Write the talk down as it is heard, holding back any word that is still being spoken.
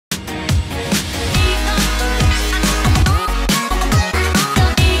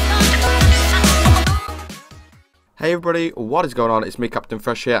Hey everybody, what is going on? It's me, Captain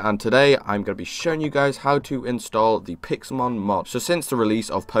Fresh here, and today I'm going to be showing you guys how to install the Pixelmon mod. So since the release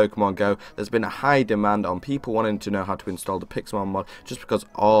of Pokemon Go, there's been a high demand on people wanting to know how to install the Pixelmon mod, just because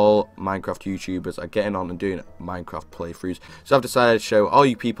all Minecraft YouTubers are getting on and doing Minecraft playthroughs. So I've decided to show all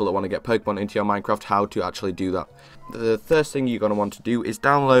you people that want to get Pokemon into your Minecraft how to actually do that. The first thing you're going to want to do is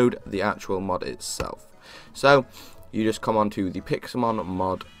download the actual mod itself. So you just come onto the Pixelmon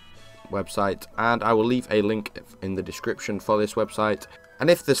mod website, and I will leave a link in the description for this website. And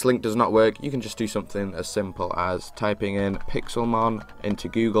if this link does not work, you can just do something as simple as typing in Pixelmon into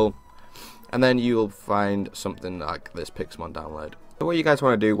Google, and then you will find something like this Pixelmon download. So what you guys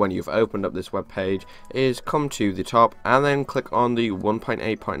want to do when you've opened up this web page is come to the top and then click on the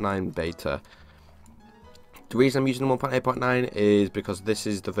 1.8.9 beta. The reason I'm using 1.8.9 is because this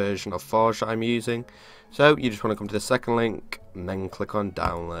is the version of Forge that I'm using. So you just want to come to the second link and then click on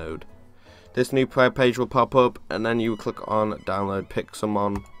download. This new page will pop up, and then you click on download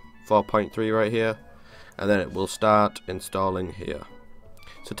Pixelmon 4.3 right here, and then it will start installing here.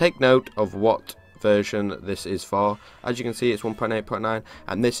 So take note of what version this is for. As you can see, it's 1.8.9,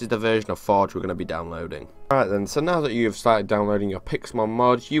 and this is the version of Forge we're going to be downloading. Alright then, so now that you've started downloading your Pixelmon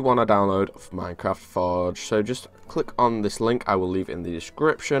mod, you want to download Minecraft Forge. So just click on this link I will leave in the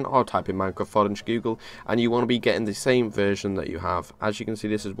description, or type in Minecraft Forge into Google, and you want to be getting the same version that you have. As you can see,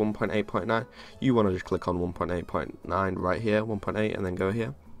 this is 1.8.9. You want to just click on 1.8.9 right here, 1.8, and then go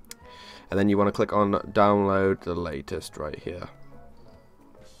here. And then you want to click on download the latest right here.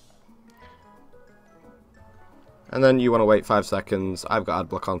 And then you want to wait 5 seconds. I've got ad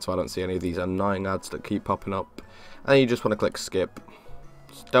block on, so I don't see any of these annoying ads that keep popping up. And then you just want to click skip.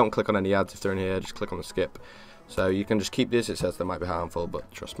 Just don't click on any ads if they're in here, just click on the skip. So you can just keep this. It says they might be harmful,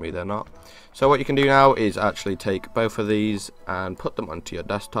 but trust me, they're not. So what you can do now is actually take both of these and put them onto your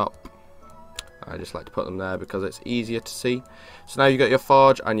desktop. I just like to put them there because it's easier to see. So now you've got your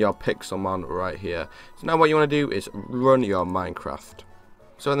Forge and your Pixelmon right here. So now what you want to do is run your Minecraft.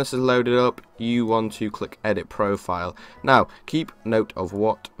 So when this is loaded up, you want to click Edit Profile. Now, keep note of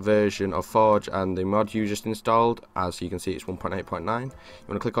what version of Forge and the mod you just installed. As you can see, it's 1.8.9. You want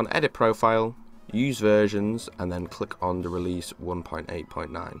to click on Edit Profile, Use Versions, and then click on the release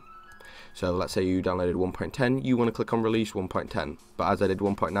 1.8.9. So let's say you downloaded 1.10, you want to click on Release 1.10. But as I did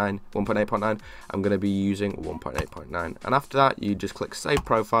 1.8.9, I'm going to be using 1.8.9. And after that, you just click Save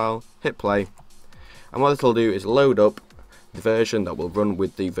Profile, hit play. And what this will do is load up the version that will run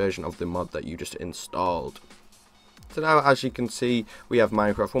with the version of the mod that you just installed. So now, as you can see, we have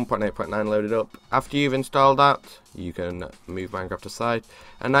Minecraft 1.8.9 loaded up. After you've installed that, you can move Minecraft aside,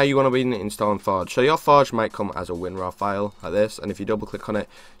 and now you want to be installing Forge. So your Forge might come as a WinRAR file like this, and if you double click on it,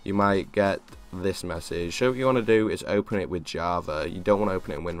 you might get this message. So what you want to do is open it with Java. You don't want to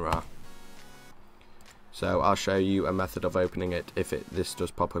open it in WinRAR. So I'll show you a method of opening it if this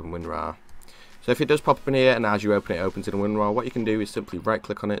does pop up in WinRAR. So if it does pop up in here, and as you open it, it opens in WinRAR, what you can do is simply right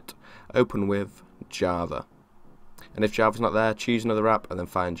click on it, open with Java. And if Java's not there, choose another app and then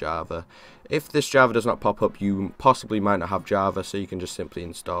find Java. If this Java does not pop up, you possibly might not have Java, so you can just simply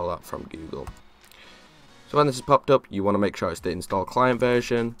install that from Google. So when this is popped up, you want to make sure it's the install client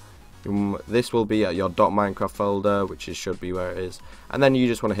version. This will be at your .minecraft folder, which should be where it is. And then you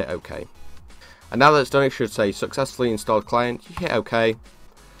just want to hit OK. And now that it's done, it should say successfully installed client. You hit OK.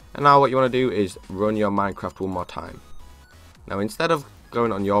 And now what you want to do is run your Minecraft one more time. Now instead of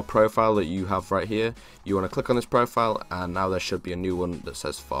going on your profile that you have right here, you want to click on this profile, and now there should be a new one that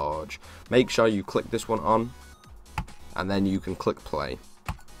says Forge. Make sure you click this one on, and then you can click play.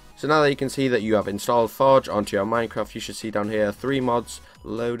 So now that you can see that you have installed Forge onto your Minecraft, you should see down here 3 mods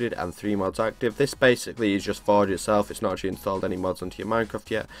loaded and 3 mods active. This basically is just Forge itself. It's not actually installed any mods onto your Minecraft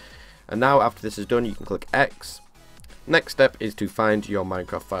yet. And now after this is done, you can click X. Next step is to find your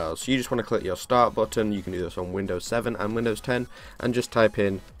Minecraft files. So you just want to click your start button. You can do this on Windows 7 and Windows 10, and just type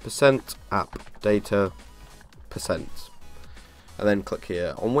in %appdata%, and then click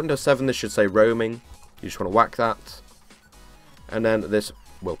here. On Windows 7 this should say roaming. You just want to whack that, and then this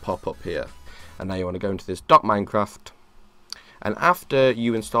will pop up here. And now you want to go into this .minecraft, and after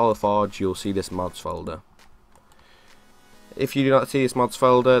you install the Forge, you'll see this mods folder. If you do not see this mods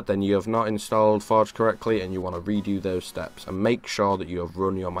folder, then you have not installed Forge correctly, and you want to redo those steps, and make sure that you have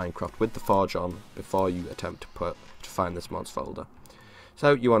run your Minecraft with the Forge on before you attempt to find this mods folder.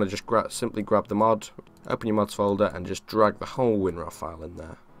 So you want to just simply grab the mod, open your mods folder, and just drag the whole WinRAR file in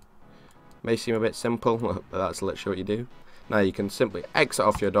there. May seem a bit simple, but that's literally what you do. Now you can simply exit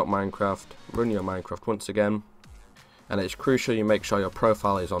off your .minecraft, run your Minecraft once again, and it's crucial you make sure your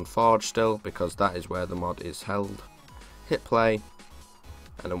profile is on Forge still, because that is where the mod is held. Hit play,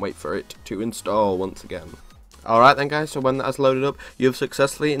 and then wait for it to install once again. Alright then guys, so when that has loaded up, you've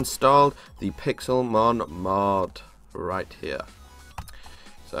successfully installed the Pixelmon mod right here.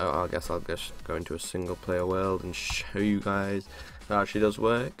 So I guess I'll just go into a single player world and show you guys how it actually does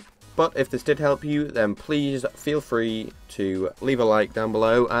work. But if this did help you, then please feel free to leave a like down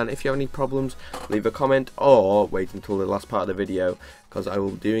below, and if you have any problems, leave a comment or wait until the last part of the video, because I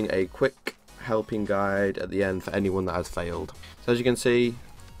will be doing a quick helping guide at the end for anyone that has failed. So as you can see,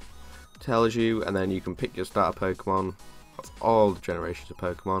 tells you, and then you can pick your starter Pokemon of all the generations of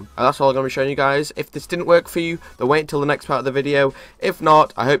Pokemon. And that's all I'm going to be showing you guys. If this didn't work for you, then wait until the next part of the video. If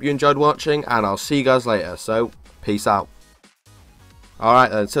not, I hope you enjoyed watching, and I'll see you guys later. So, peace out.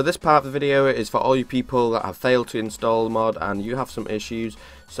 Alright then, so this part of the video is for all you people that have failed to install the mod and you have some issues.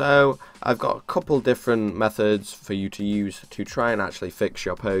 So, I've got a couple different methods for you to use to try and actually fix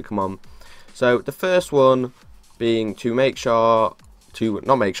your Pokemon. So, the first one being to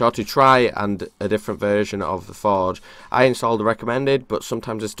to try and a different version of the Forge. I installed the recommended, but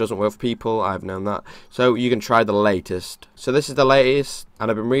sometimes this doesn't work for people, I've known that. So you can try the latest. So this is the latest,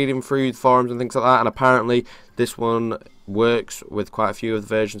 and I've been reading through the forums and things like that, and apparently this one works with quite a few of the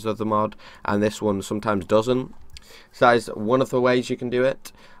versions of the mod, and this one sometimes doesn't. So that is one of the ways you can do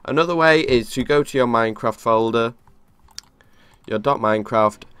it. Another way is to go to your Minecraft folder, your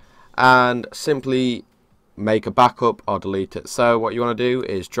 .minecraft, and simply make a backup or delete it. So what you want to do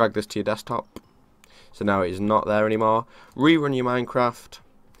is drag this to your desktop. So now it is not there anymore. Rerun your Minecraft.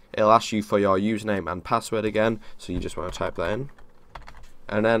 It'll ask you for your username and password again. So you just want to type that in.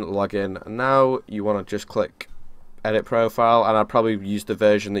 And then log in. And now you want to just click edit profile. And I'd probably use the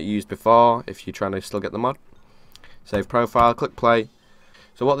version that you used before if you're trying to still get the mod. Save profile, click play.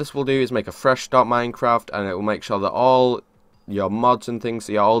 So what this will do is make a fresh .minecraft, and it will make sure that all your mods and things,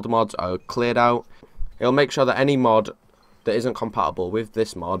 your older mods, are cleared out. It'll make sure that any mod that isn't compatible with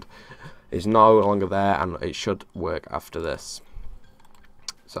this mod is no longer there, and it should work after this.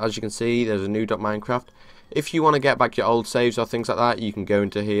 So as you can see, there's a new .minecraft. If you want to get back your old saves or things like that, you can go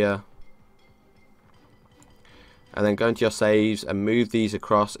into here and then go into your saves and move these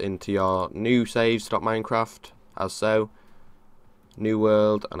across into your new saves .minecraft, as so. New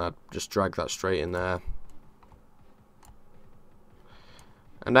world, and I'd just drag that straight in there.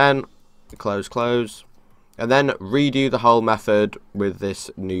 And then close. And then redo the whole method with this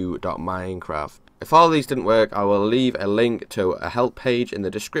new .minecraft. If all these didn't work, I will leave a link to a help page in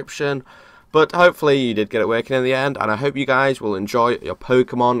the description. But hopefully you did get it working in the end, and I hope you guys will enjoy your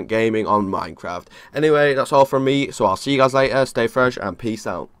Pokemon gaming on Minecraft. Anyway, that's all from me, so I'll see you guys later. Stay fresh and peace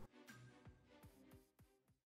out.